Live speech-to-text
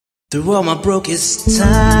Through all my brokest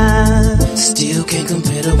times, still can't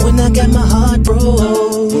compare to when I got my heart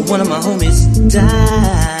broke. When one of my homies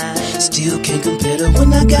died, still can't compare to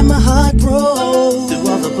when I got my heart broke. Through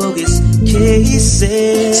all the bogus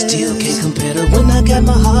cases, still can't compare to when I got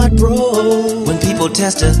my heart broke. When people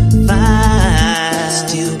testify,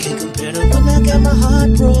 still can't compare to when I got my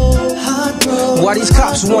heart broke. Why these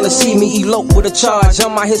cops wanna see me elope with a charge?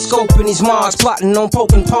 I'm out here scoping these Mars, plotting on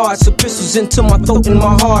poking parts of pistols into my throat and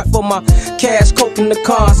my heart for my cash, coking the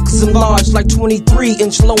cars. Cause I'm large like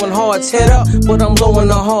 23-inch low and hard's head up, but I'm low in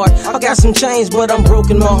the heart. I got some change, but I'm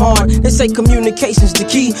broken my heart. They say communication's the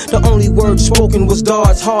key. The only word spoken was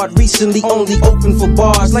darts. Hard recently only open for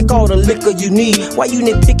bars. Like all the liquor you need. Why you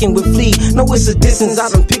nitpicking with flea? No, it's a distance. I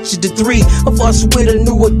done pictured the three of us with a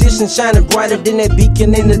new addition, shining brighter than that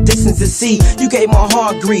beacon in the distance at sea. You gave my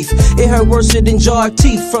heart grief. It hurt worse than jarred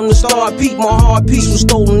teeth. From the start beat, my heart piece was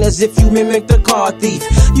stolen as if you mimicked a car thief.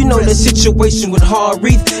 You know the situation with hard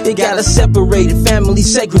reef. It got us separated, family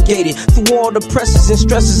segregated. Through all the presses and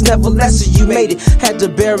stresses, nevertheless you made it. Had to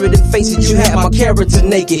bear it and face it. You had my character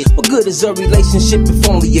naked. What good is a relationship if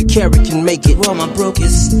only a carrot can make it? Through all my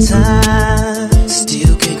brokest times,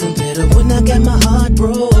 still can't compare to when I got my heart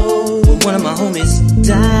broke. When one of my homies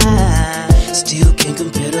died, still can't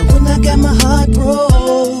compare to when I got my heart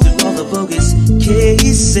broke. Through all the bogus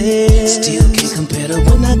cases, still can't compare to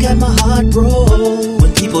when I got my heart broke.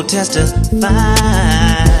 When people testify,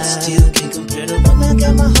 still can't compare to when I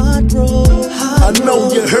got my heart broke. I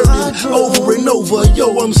know you heard it over and over,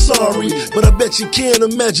 yo, I'm sorry, but I bet you can't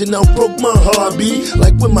imagine how broke my heart be.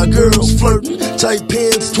 Like when my girl's flirting, tight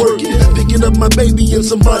pants twerking, picking up my baby in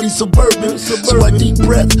somebody's Suburban. So I deep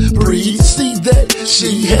breath, breathe, see that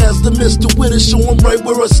she has the Mr. with her, show him right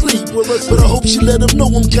where I sleep. But I hope she let him know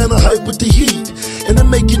I'm kinda hype with the heat. And to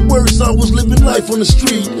make it worse, I was living life on the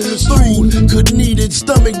street. Food, couldn't eat it,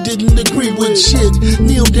 stomach didn't agree with shit.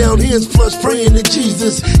 Kneel down, hands flush, praying to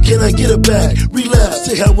Jesus. Can I get her back? Relapse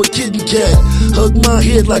to how a kitten cat. Hug my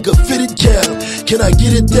head like a fitted cap. Can I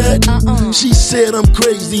get it that? She said I'm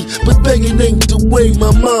crazy, but begging ain't the way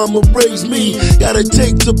my mama raised me. Gotta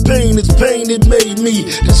take the pain, it's pain that made me.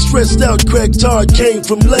 The stressed out cracked heart came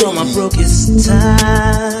from late. All my brokest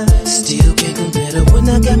times, still can't compare to when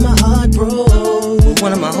I got my heart broke. When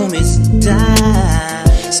one of my homies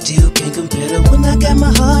died, still can't compare to when I got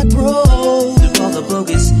my heart broke. Through all the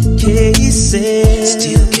bogus cases,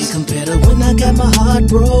 still can't compare to when I got my heart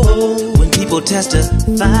broke. When people testify,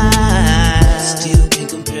 still can't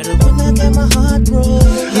compare to when I got my heart broke.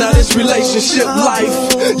 Now this relationship life,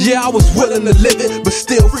 yeah, I was willing to live it, but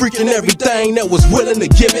still freaking everything that was willing to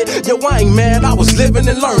give it. Yo, I ain't mad, I was living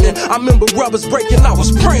and learning. I remember rubbers breaking, I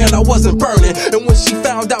was praying I wasn't burning. And when she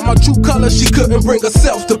found out my true color, she couldn't bring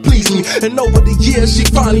herself to please me. And over the years, she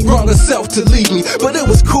finally wrung herself to leave me. But it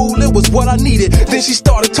was cool, it was what I needed. Then she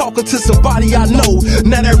started talking to somebody I know.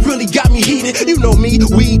 Now that really got me heated. You know me,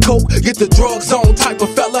 weed, coke, get the drugs on type of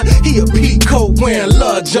fella. He a peacoat wearing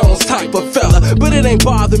Love Jones type of fella. But it ain't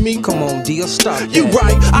bother me. Come on, Dia, stop that. You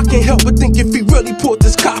right, I can't help but think if he really pulled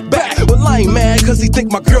this cock back. Well, I ain't mad cause he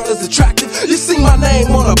think my girl is attractive. You see my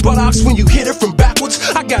name on her buttocks when you hit it from backwards.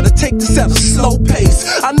 I gotta take this at a slow pace.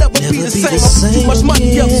 I never be the same. I put too much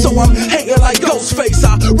money up, so I'm hating like Ghostface.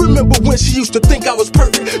 I remember when she used to think I was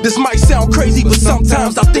perfect. This might sound crazy, but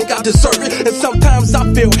sometimes I think I deserve it. And sometimes I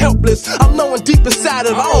feel helpless. I'm knowing deep inside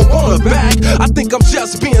that I don't want her back. I think I'm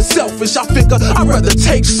just being selfish. I figure I'd rather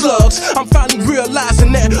take slugs. I'm finally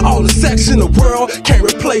realizing that all the sex in the world can't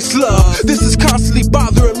replace love. This is constantly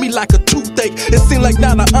bothering me like a toothache. It seems like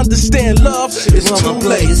now I understand love. It's too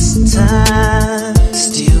late. Time,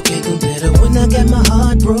 still can't compare to when I got my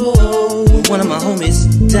heart broke. When one of my homies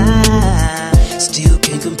died, still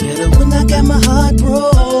can't compare to when I got my heart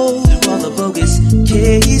broke. Through all the bogus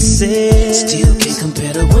cases, still can't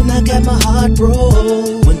compare to when I got my heart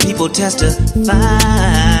broke. When people testify,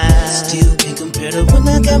 still can't compare to when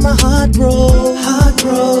I got my heart broke. Heart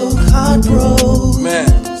broke, heart broke. Man,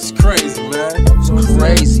 it's crazy, man. It's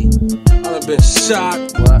crazy. I've been shot,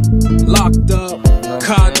 locked up,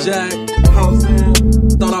 carjacked. You know what I'm saying?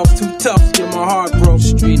 Thought I was too tough to get my heart broke.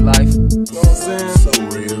 Street life. You know what I'm saying? So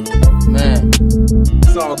real. Man,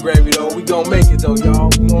 It's all gravy though. We gon' make it though, y'all.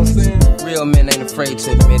 You know what I'm saying? real men ain't afraid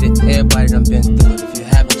to admit it. Everybody done been through it. If you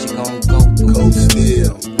haven't, you gon' go through Cold it.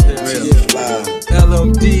 Steel.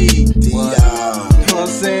 Ellemdee. Dia. You know what I'm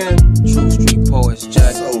saying? True street poets,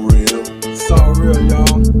 Jack. So real. It's all real,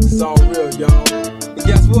 y'all. It's all real, y'all. And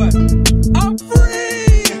guess what? I'm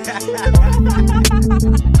free!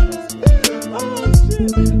 Oh,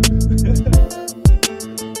 shit.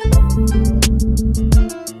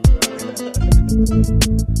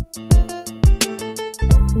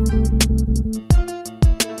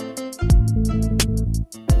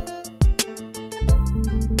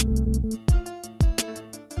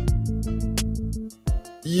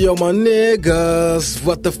 Yo, my niggas,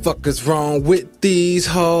 what the fuck is wrong with these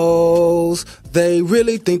hoes? They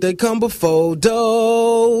really think they come before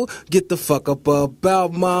dough. Get the fuck up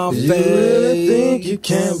about my face. You really think you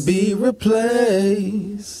can't be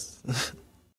replaced?